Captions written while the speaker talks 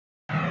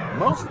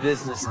Most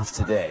businesses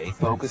today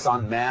focus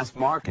on mass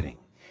marketing,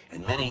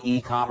 and many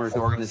e-commerce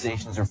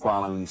organizations are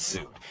following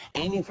suit,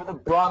 aiming for the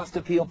broadest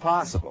appeal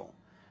possible.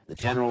 The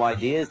general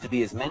idea is to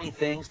be as many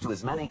things to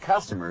as many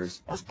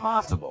customers as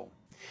possible.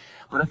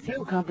 But a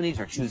few companies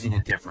are choosing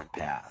a different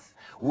path.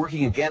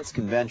 Working against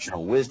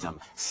conventional wisdom,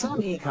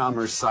 some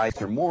e-commerce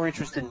sites are more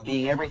interested in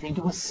being everything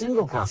to a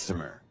single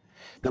customer.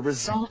 The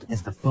result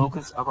is the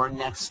focus of our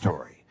next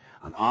story,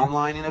 an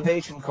online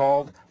innovation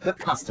called the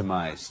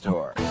Customized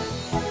Store.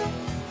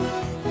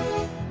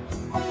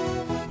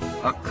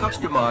 A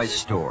customized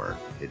store.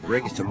 It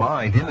brings to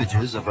mind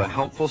images of a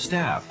helpful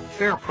staff,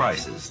 fair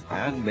prices,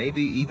 and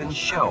maybe even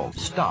shelves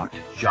stocked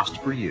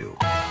just for you.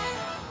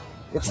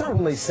 It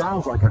certainly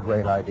sounds like a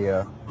great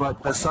idea,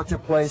 but does such a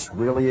place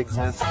really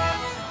exist?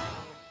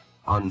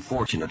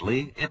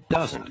 Unfortunately, it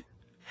doesn't.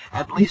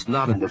 At least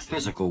not in the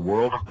physical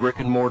world of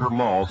brick-and-mortar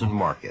malls and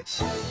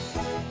markets.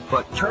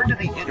 But turn to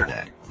the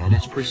internet, and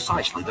it's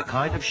precisely the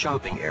kind of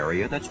shopping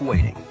area that's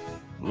waiting.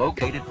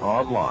 Located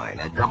online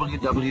at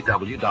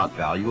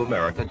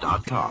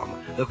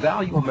www.valueamerica.com, the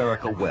Value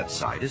America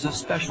website is a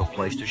special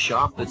place to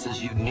shop that's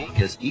as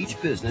unique as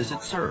each business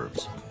it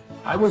serves.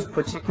 I was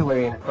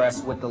particularly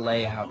impressed with the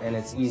layout and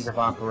its ease of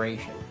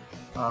operation.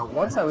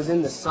 Once I was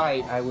in the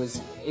site, I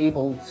was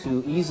able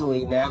to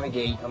easily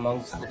navigate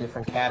amongst the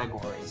different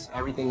categories.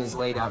 Everything is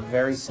laid out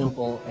very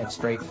simple and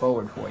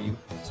straightforward for you,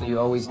 so you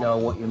always know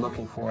what you're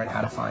looking for and how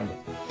to find it.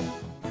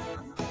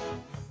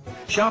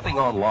 Shopping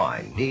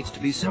online needs to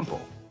be simple.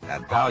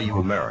 At Value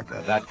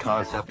America, that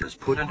concept is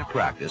put into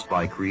practice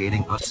by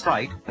creating a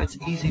site that's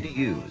easy to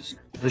use.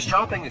 The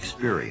shopping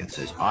experience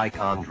is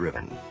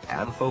icon-driven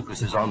and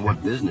focuses on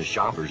what business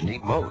shoppers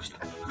need most: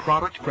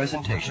 product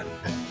presentation.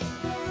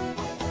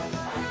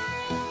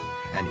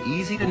 An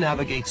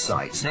easy-to-navigate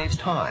site saves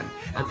time,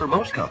 and for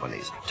most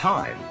companies,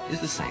 time is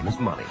the same as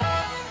money.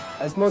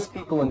 As most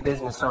people in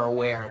business are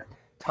aware,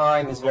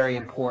 time is very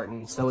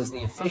important, so is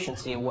the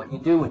efficiency of what you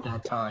do with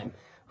that time.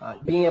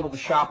 Being able to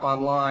shop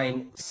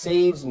online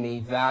saves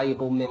me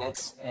valuable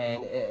minutes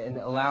and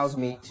allows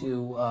me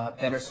to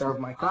better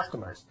serve my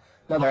customers.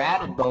 Another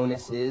added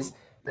bonus is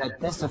that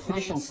this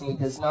efficiency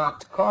does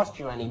not cost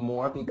you any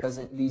more because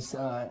these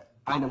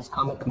items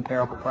come at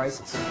comparable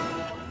prices.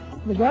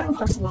 The guiding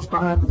principles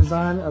behind the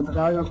design of the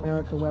Value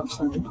America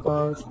website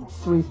are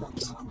three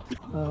things.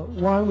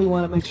 One, we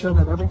want to make sure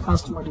that every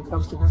customer who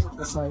comes to visit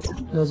the site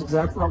knows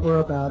exactly what we're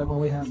about and what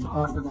we have to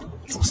offer them.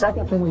 The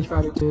second thing we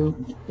try to do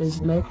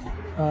is make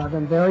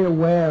them very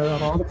aware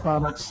of all the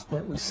products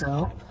that we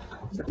sell,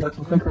 that they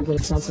can quickly get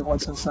a sense of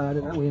what's inside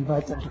and that we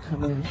invite them to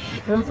come in. The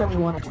third thing we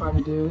want to try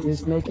to do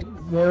is make it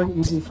very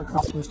easy for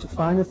customers to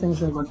find the things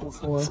they're looking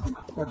for,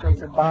 that they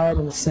can buy it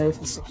in a safe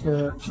and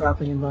secure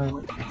shopping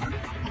environment.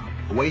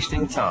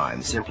 Wasting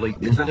time simply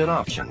isn't an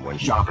option when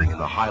shopping in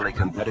the highly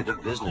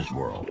competitive business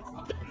world.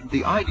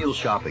 The ideal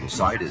shopping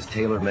site is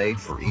tailor-made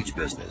for each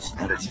business,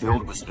 and it's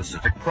filled with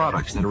specific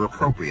products that are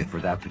appropriate for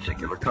that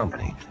particular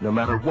company, no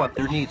matter what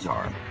their needs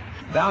are.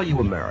 Value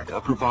America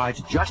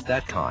provides just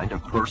that kind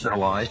of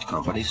personalized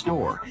company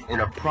store in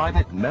a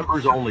private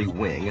members-only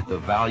wing at the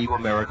Value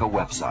America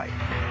website.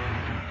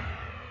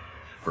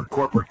 For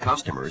corporate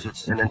customers,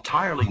 it's an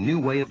entirely new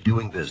way of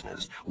doing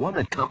business, one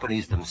that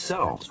companies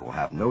themselves will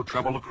have no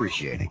trouble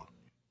appreciating.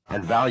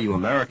 And Value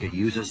America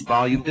uses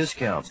volume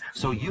discounts,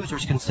 so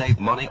users can save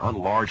money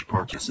on large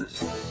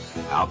purchases.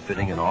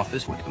 Outfitting an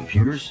office with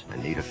computers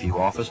and need a few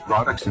office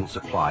products and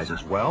supplies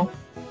as well?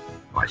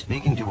 By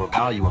speaking to a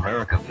Value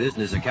America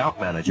business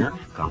account manager,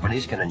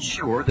 companies can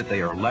ensure that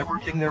they are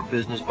leveraging their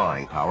business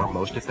buying power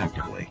most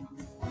effectively.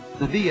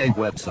 The VA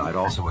website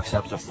also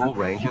accepts a full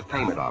range of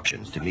payment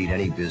options to meet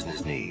any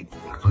business need,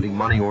 including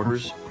money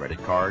orders,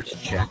 credit cards,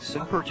 checks,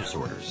 and purchase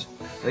orders.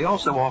 They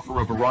also offer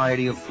a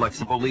variety of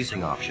flexible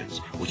leasing options,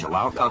 which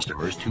allow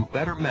customers to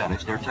better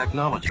manage their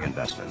technology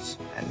investments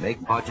and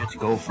make budgets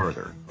go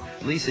further.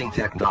 Leasing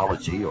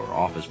technology or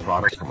office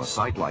products from a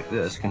site like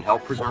this can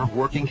help preserve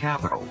working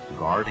capital,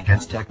 guard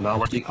against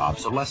technology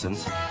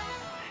obsolescence,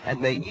 and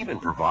may even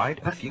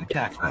provide a few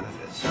tax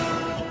benefits.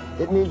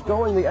 It means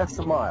going the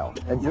extra mile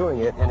and doing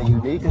it in a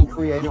unique and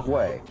creative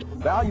way.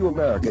 Value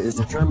America is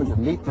determined to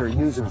meet their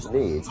users'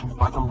 needs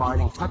by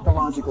combining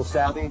technological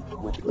savvy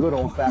with good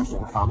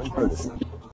old-fashioned common courtesy.